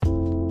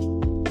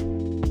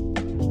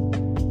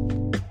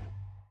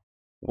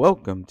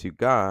Welcome to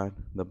God,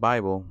 the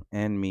Bible,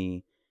 and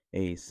Me,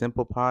 a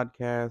simple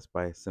podcast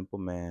by a simple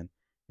man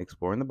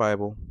exploring the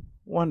Bible,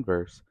 one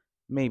verse,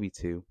 maybe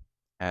two,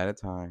 at a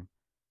time.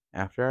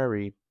 After I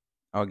read,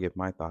 I'll give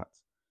my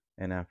thoughts,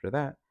 and after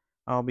that,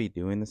 I'll be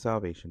doing the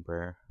salvation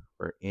prayer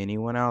for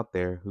anyone out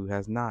there who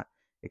has not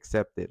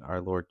accepted our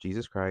Lord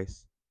Jesus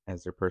Christ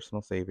as their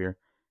personal Savior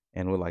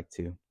and would like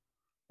to.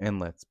 And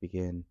let's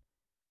begin.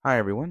 Hi,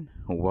 everyone.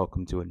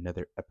 Welcome to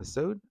another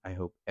episode. I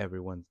hope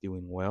everyone's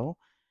doing well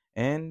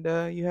and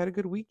you had a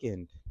good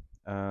weekend.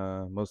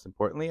 Most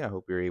importantly, I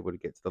hope you're able to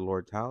get to the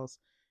Lord's house.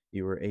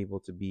 You were able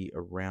to be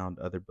around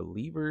other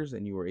believers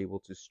and you were able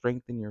to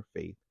strengthen your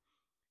faith.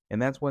 And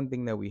that's one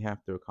thing that we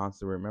have to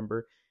constantly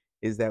remember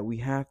is that we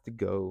have to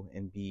go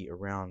and be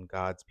around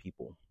God's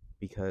people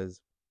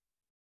because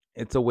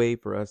it's a way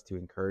for us to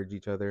encourage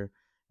each other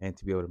and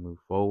to be able to move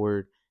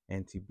forward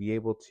and to be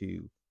able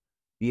to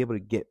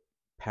get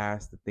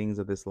past the things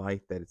of this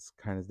life that it's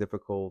kind of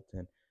difficult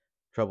and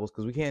troubles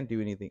because we can't do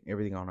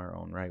everything on our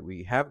own, right?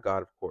 We have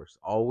God, of course,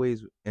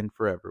 always and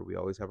forever. We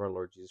always have our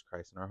Lord Jesus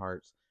Christ in our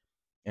hearts,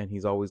 and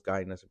He's always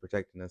guiding us and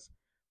protecting us.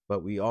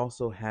 But we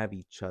also have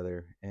each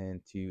other and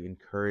to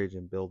encourage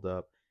and build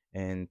up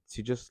and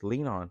to just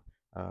lean on.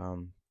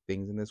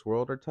 Things in this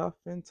world are tough,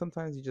 and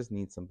sometimes you just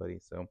need somebody.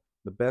 So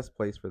the best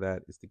place for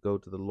that is to go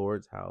to the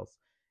Lord's house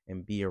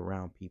and be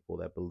around people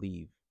that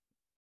believe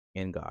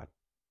in God.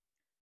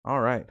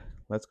 All right,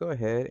 let's go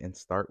ahead and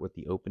start with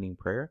the opening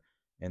prayer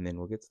and then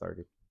we'll get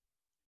started.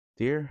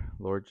 Dear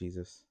Lord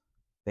Jesus,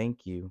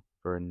 thank you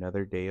for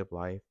another day of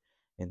life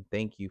and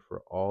thank you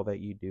for all that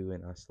you do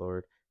in us,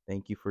 Lord.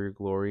 Thank you for your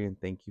glory and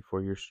thank you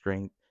for your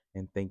strength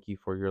and thank you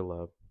for your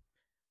love.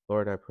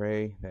 Lord, I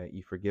pray that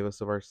you forgive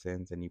us of our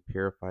sins and you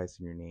purify us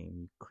in your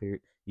name.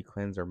 You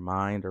cleanse our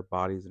mind, our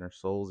bodies, and our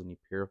souls, and you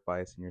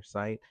purify us in your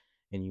sight,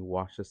 and you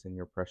wash us in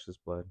your precious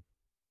blood.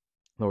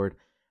 Lord,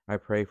 I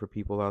pray for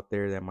people out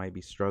there that might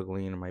be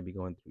struggling or might be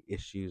going through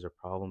issues or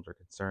problems or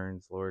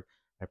concerns. Lord,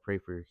 I pray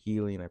for your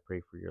healing. I pray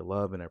for your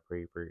love and I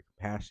pray for your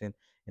compassion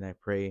and I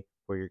pray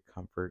for your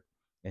comfort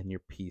and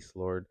your peace,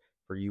 Lord.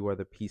 For you are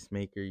the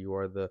peacemaker. You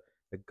are the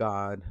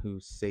God who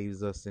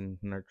saves us in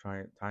our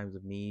times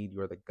of need.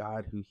 You are the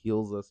God who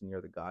heals us and you're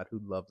the God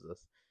who loves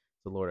us.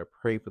 So, Lord, I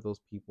pray for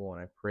those people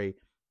and I pray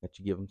that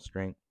you give them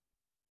strength.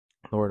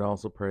 Lord, I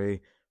also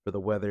pray for the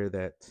weather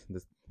that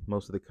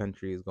most of the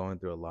country is going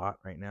through a lot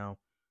right now,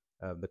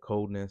 the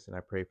coldness, and I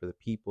pray for the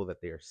people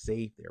that they are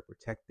safe, they are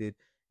protected,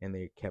 and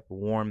they're kept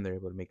warm. They're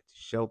able to make it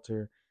to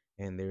shelter,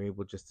 and they're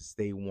able just to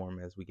stay warm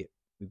as we get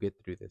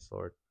through this,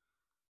 Lord.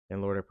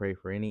 And Lord, I pray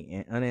for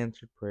any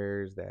unanswered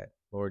prayers that,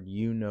 Lord,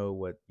 you know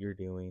what you're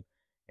doing,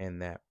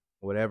 and that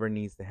whatever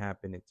needs to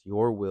happen, it's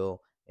your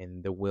will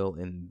and the will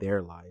in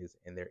their lives,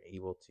 and they're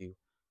able to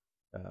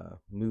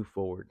move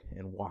forward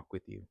and walk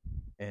with you.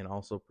 And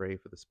also pray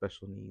for the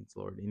special needs,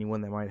 Lord.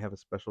 Anyone that might have a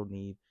special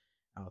need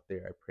out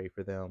there, I pray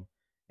for them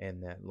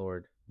and that,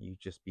 Lord, you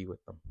just be with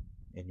them.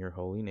 In your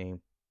holy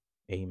name,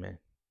 amen.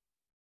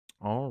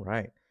 All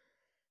right.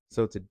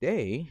 So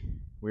today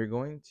we're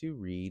going to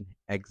read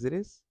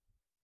Exodus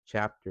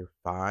chapter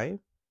 5,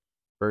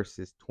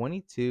 verses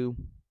 22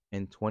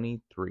 and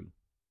 23.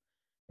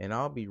 And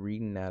I'll be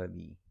reading out of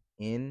the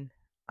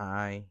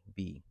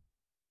NIV.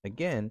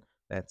 Again,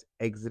 that's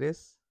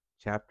Exodus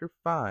chapter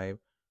 5,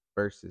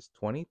 verses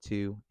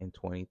 22 and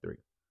 23.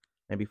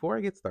 And before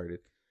I get started,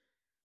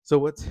 so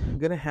what's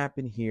going to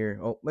happen here?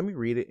 Oh, let me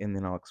read it and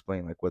then I'll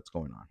explain like what's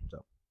going on.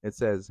 So it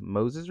says,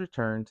 Moses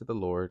returned to the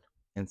Lord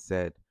and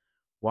said,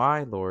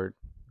 "Why, Lord,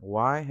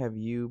 why have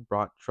you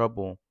brought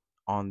trouble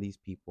on these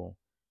people?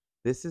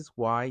 This is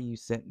why you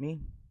sent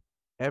me?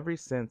 Ever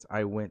since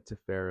I went to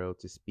Pharaoh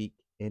to speak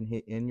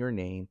in your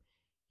name,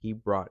 he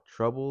brought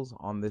troubles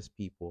on this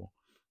people,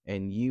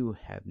 and you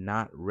have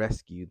not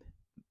rescued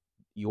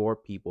your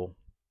people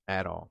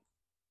at all."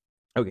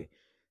 Okay,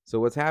 so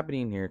what's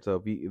happening here? So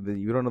if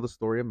you don't know the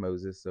story of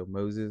Moses, so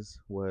Moses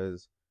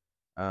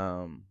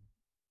um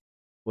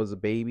was a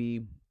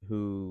baby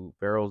who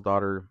Pharaoh's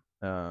daughter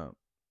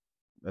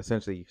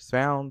essentially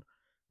found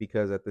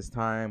because at this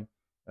time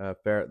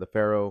the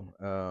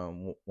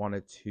Pharaoh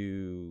wanted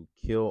to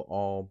kill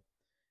all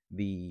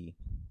the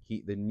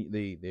the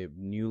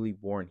newly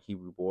born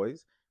Hebrew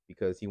boys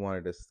because he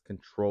wanted to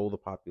control the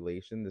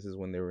population. This is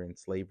when they were in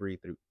slavery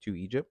through to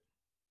Egypt,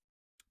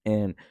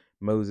 and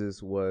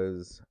Moses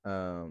was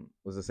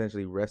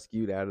essentially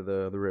rescued out of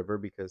the river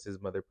because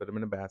his mother put him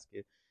in a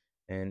basket,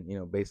 and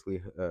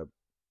basically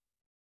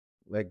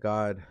let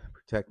God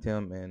protect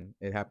him, and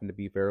it happened to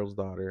be Pharaoh's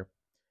daughter.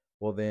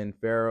 Well then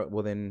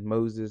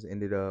Moses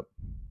ended up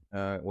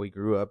he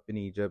grew up in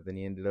Egypt, and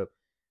he ended up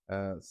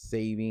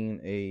saving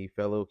a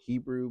fellow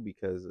Hebrew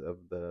because of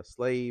the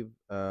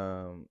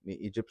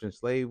Egyptian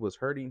slave was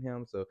hurting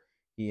him, so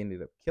he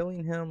ended up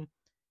killing him.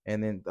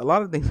 And then a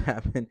lot of things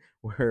happened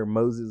where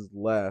Moses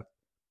left,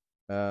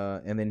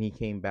 and then he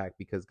came back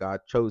because God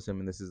chose him,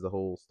 and this is the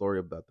whole story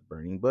about the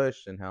burning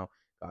bush and how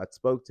God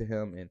spoke to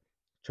him and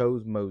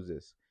chose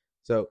Moses.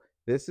 So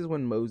this is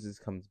when Moses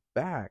comes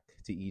back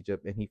to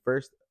Egypt, and he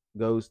first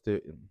goes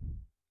to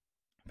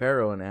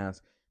Pharaoh and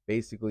ask,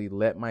 basically,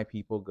 let my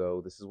people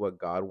go. This is what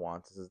God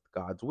wants. This is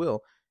God's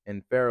will.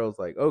 And Pharaoh's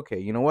like, okay,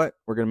 you know what?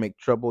 We're going to make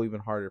trouble even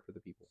harder for the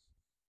people.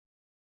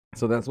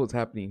 So that's what's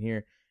happening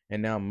here.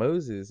 And now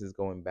Moses is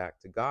going back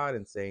to God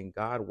and saying,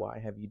 God, why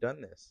have you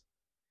done this?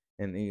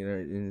 And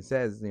and it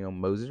says,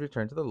 Moses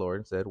returned to the Lord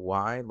and said,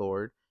 why,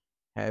 Lord,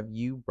 have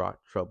you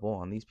brought trouble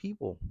on these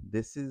people?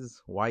 This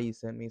is why you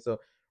sent me. So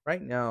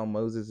right now,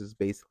 Moses is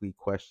basically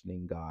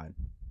questioning God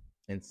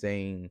and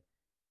saying,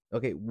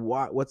 okay,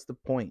 what's the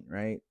point,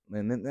 right?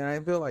 And then I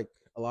feel like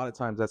a lot of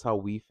times that's how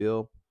we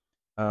feel,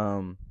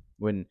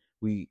 when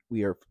we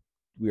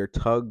are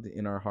tugged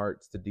in our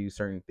hearts to do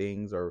certain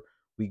things, or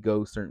we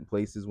go certain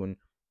places when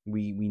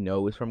we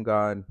know it's from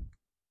God,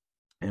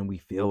 and we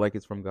feel like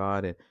it's from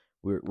God, and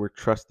we're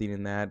trusting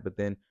in that. But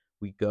then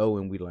we go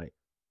and we like,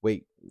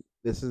 wait,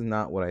 this is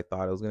not what I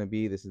thought it was going to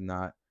be. This is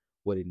not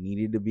what it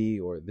needed to be,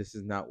 or this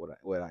is not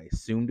what I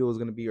assumed it was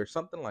going to be, or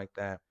something like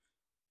that.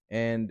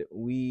 And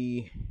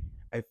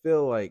I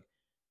feel like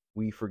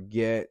we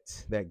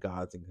forget that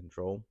God's in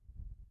control.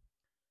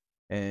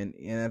 And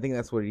I think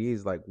that's what it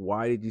is. Like,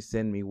 why did you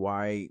send me?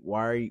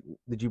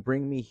 Did you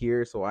bring me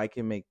here so I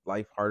can make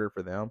life harder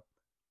for them?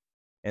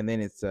 And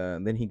then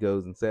then he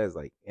goes and says,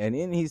 like, and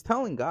he's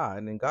telling God,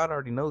 and God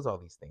already knows all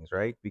these things,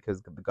 right?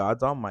 Because the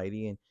God's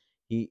almighty, and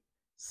he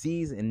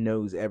sees and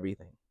knows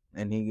everything.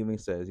 And he even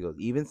says, he goes,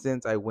 even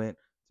since I went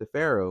to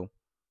Pharaoh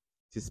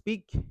to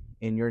speak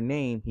in your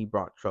name, he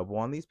brought trouble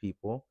on these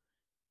people,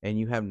 and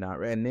you have not,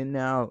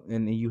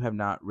 and you have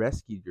not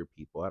rescued your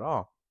people at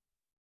all.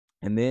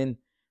 And then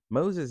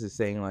Moses is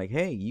saying, like,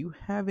 hey, you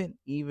haven't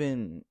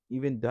even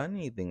done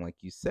anything like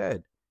you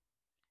said.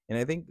 And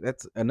I think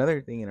that's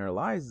another thing in our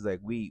lives, is like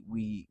we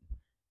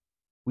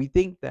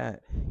think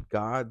that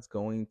God's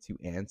going to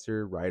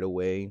answer right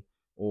away,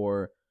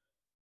 or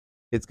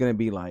it's going to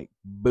be like,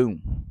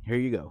 boom, here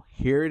you go.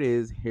 Here it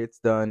is. Here it's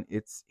done.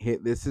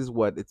 This is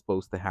what it's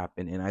supposed to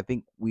happen. And I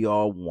think we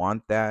all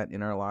want that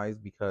in our lives,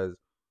 because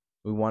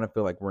we want to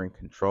feel like we're in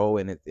control,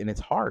 and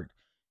it's hard.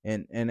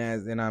 And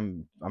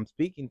I'm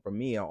speaking from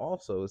me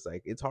also. It's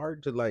like, it's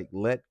hard to like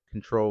let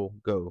control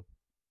go,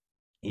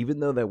 even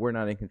though that we're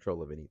not in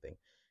control of anything.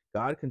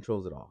 God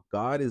controls it all.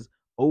 God is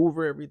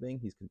over everything.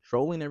 He's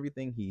controlling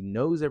everything. He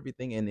knows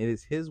everything, and it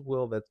is his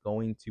will that's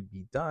going to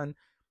be done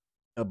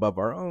above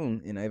our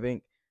own. And I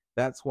think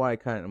that's why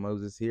kind of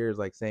Moses here is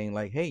like saying,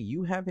 like, hey,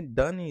 you haven't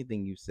done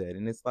anything you said.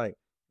 And it's like,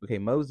 okay,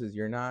 Moses,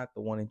 you're not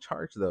the one in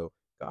charge though.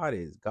 God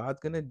is. God's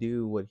gonna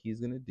do what he's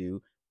gonna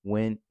do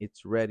when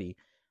it's ready.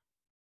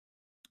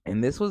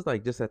 And this was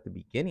like just at the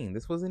beginning.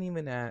 This wasn't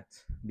even at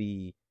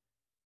the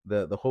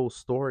whole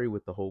story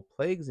with the whole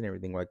plagues and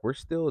everything. Like, we're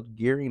still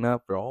gearing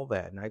up for all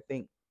that. And I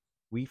think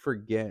we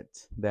forget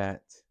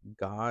that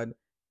God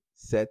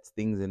sets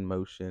things in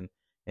motion,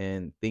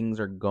 and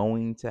things are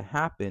going to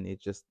happen.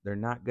 It's just, they're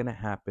not going to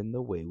happen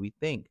the way we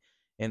think.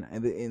 And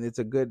it's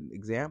a good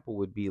example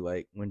would be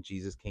like when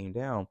Jesus came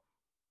down.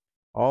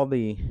 All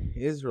the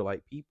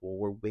Israelite people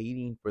were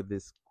waiting for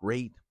this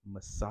great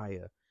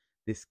Messiah,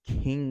 this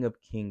King of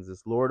Kings,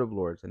 this Lord of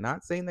Lords. And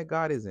not saying that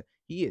God isn't,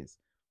 he is.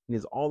 He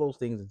is all those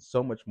things and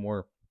so much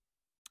more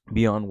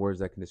beyond words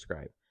that can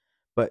describe.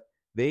 But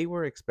they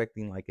were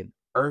expecting like an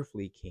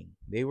earthly king.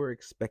 They were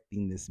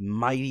expecting this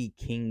mighty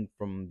king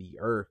from the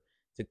earth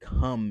to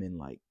come and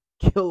like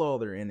kill all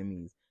their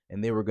enemies,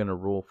 and they were going to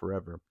rule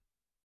forever.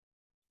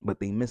 But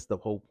they missed the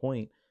whole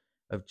point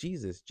of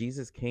Jesus.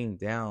 Jesus came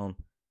down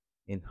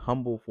in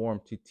humble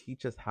form to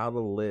teach us how to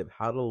live,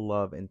 how to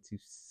love, and to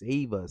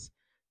save us,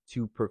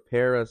 to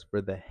prepare us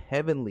for the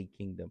heavenly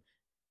kingdom.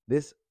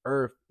 This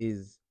earth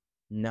is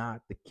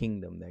not the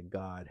kingdom that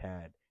God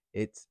had.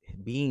 It's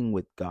being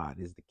with God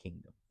is the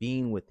kingdom.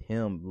 Being with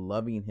him,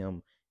 loving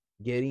him,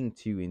 getting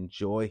to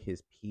enjoy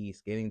his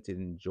peace, getting to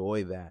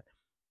enjoy that.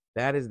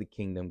 That is the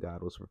kingdom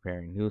God was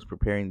preparing. He was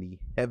preparing the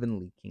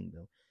heavenly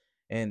kingdom.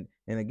 And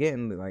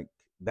again, like,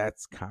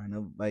 that's kind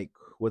of like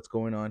what's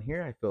going on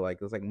here. I feel like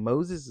it's like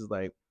Moses is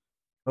like,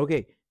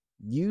 okay,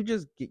 you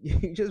just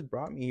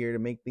brought me here to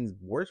make things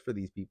worse for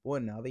these people,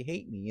 and now they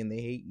hate me and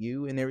they hate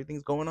you, and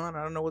everything's going on.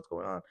 I don't know what's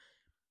going on.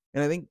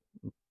 And I think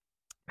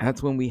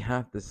that's when we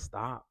have to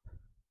stop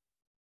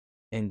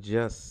and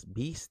just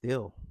be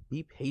still,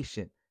 be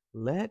patient,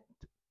 let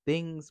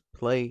things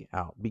play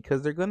out,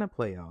 because they're gonna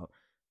play out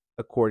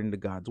according to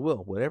God's will.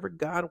 Whatever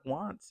God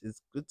wants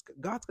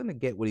God's gonna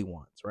get what he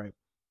wants, right?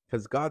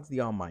 Because God's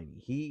the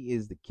Almighty. He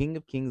is the King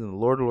of Kings and the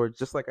Lord of Lords,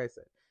 just like I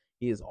said.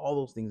 He is all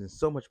those things and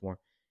so much more.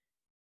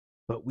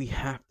 But we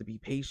have to be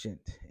patient.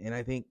 And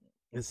I think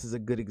this is a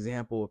good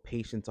example of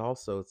patience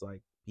also. It's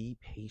like, be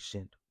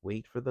patient,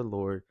 wait for the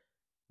Lord,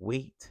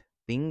 wait.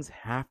 Things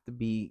have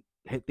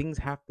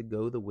to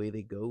go the way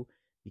they go,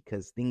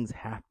 because things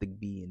have to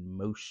be in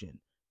motion.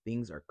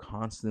 Things are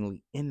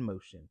constantly in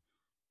motion.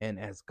 And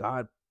as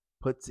God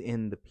puts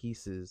in the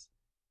pieces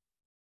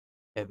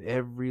of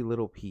every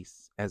little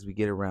piece as we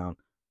get around,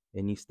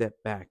 and you step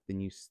back,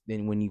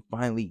 then when you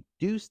finally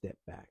do step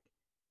back,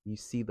 you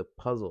see the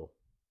puzzle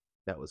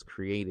that was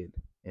created,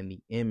 and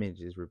the image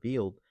is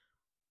revealed.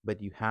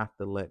 but you have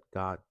to let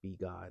God be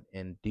God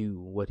and do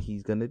what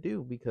he's going to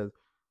do, because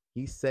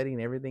he's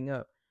setting everything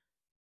up.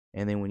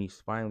 And then when you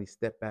finally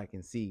step back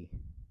and see,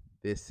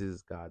 this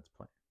is God's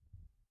plan.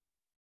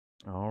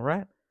 All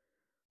right,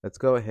 let's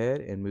go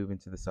ahead and move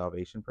into the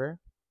salvation prayer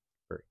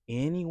for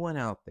anyone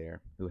out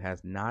there who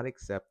has not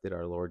accepted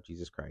our Lord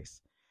Jesus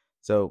Christ.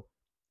 So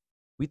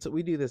we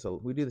do this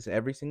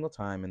every single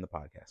time in the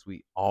podcast.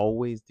 We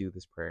always do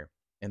this prayer,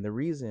 and the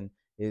reason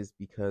is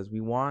because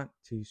we want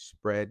to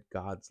spread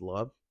God's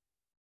love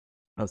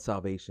of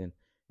salvation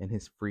and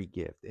his free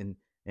gift.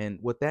 And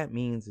what that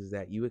means is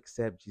that you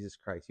accept Jesus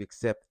Christ. You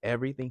accept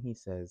everything he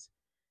says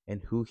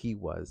and who he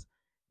was,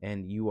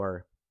 and you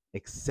are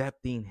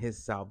accepting his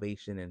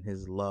salvation and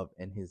his love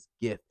and his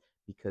gift,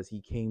 because he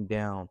came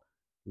down,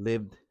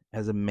 lived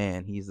as a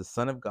man. He is the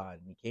Son of God,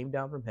 and he came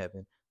down from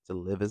heaven to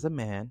live as a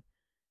man,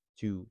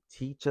 to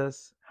teach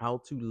us how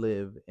to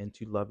live and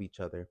to love each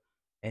other.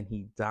 And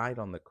he died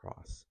on the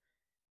cross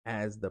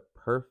as the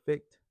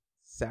perfect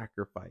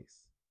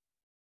sacrifice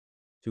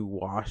to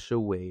wash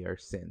away our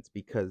sins,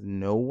 because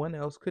no one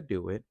else could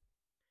do it.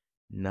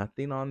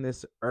 Nothing on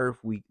this earth,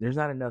 there's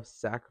not enough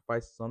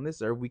sacrifices on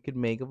this earth we could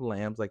make of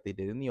lambs like they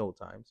did in the old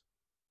times.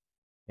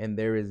 And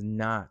there is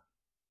not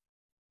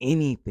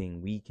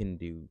anything we can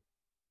do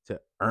to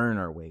earn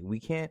our way.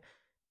 We can't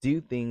do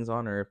things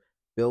on earth,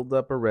 build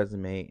up a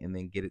resume, and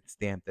then get it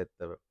stamped at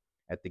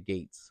the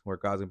gates where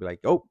God's gonna be like,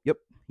 oh, yep,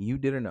 you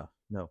did enough.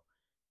 No,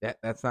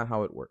 that's not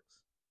how it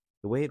works.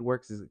 The way it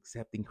works is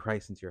accepting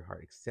Christ into your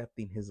heart,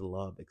 accepting his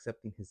love,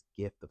 accepting his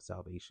gift of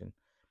salvation.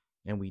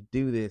 And we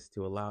do this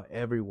to allow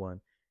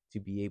everyone to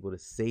be able to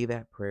say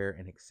that prayer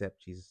and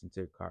accept Jesus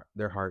into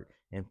their heart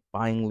and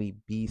finally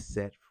be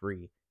set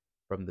free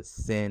from the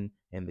sin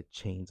and the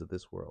chains of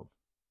this world.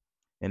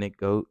 And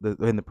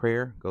the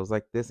prayer goes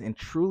like this, and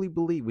truly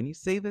believe. When you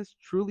say this,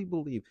 truly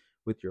believe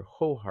with your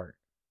whole heart.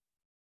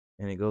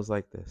 And it goes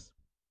like this: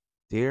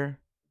 Dear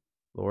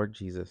Lord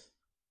Jesus,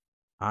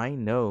 I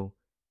know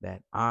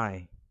that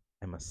I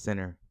am a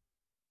sinner,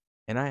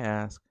 and I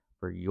ask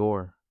for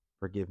your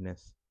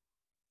forgiveness.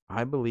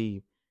 I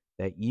believe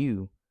that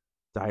you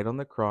died on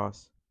the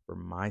cross for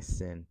my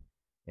sin,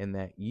 and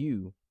that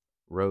you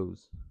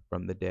rose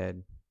from the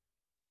dead.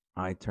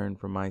 I turn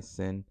from my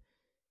sins,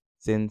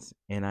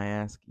 and I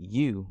ask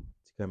you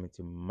to come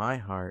into my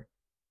heart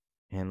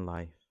and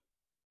life.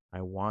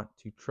 I want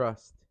to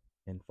trust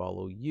and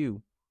follow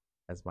you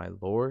as my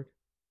Lord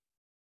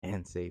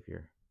and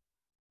Savior.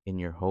 In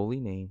your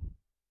holy name,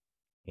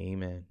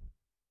 amen.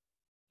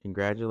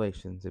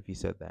 Congratulations if you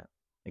said that.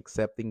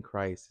 Accepting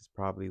Christ is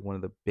probably one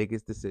of the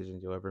biggest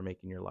decisions you'll ever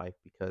make in your life,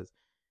 because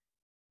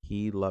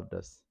he loved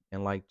us.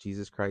 And like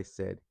Jesus Christ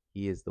said,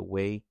 he is the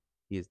way,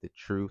 he is the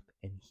truth,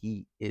 and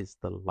he is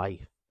the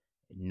life.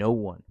 And no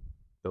one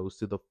goes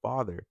to the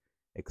Father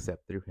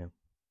except through him.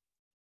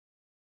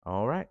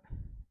 All right.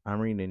 I'm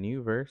reading a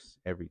new verse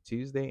every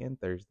Tuesday and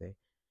Thursday.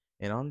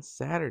 And on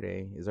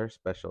Saturday is our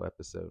special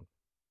episode.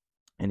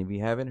 And if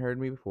you haven't heard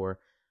me before,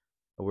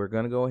 we're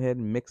going to go ahead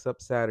and mix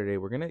up Saturday.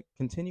 We're going to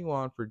continue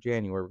on for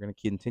January. We're going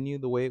to continue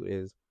the way it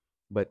is.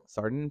 But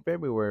starting in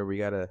February, we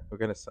got a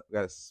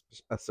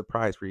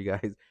surprise for you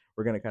guys.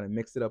 We're going to kind of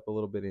mix it up a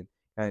little bit and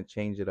kind of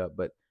change it up.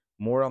 But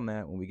more on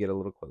that when we get a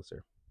little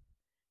closer.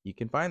 You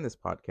can find this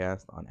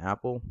podcast on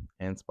Apple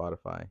and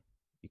Spotify.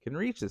 You can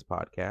reach this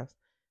podcast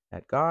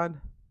at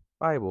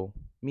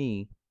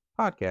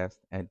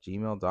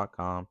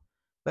godbiblemepodcast@gmail.com.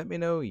 Let me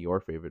know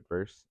your favorite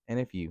verse and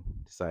if you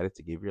decided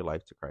to give your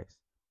life to Christ.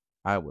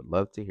 I would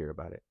love to hear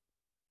about it.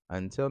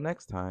 Until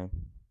next time,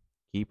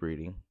 keep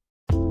reading.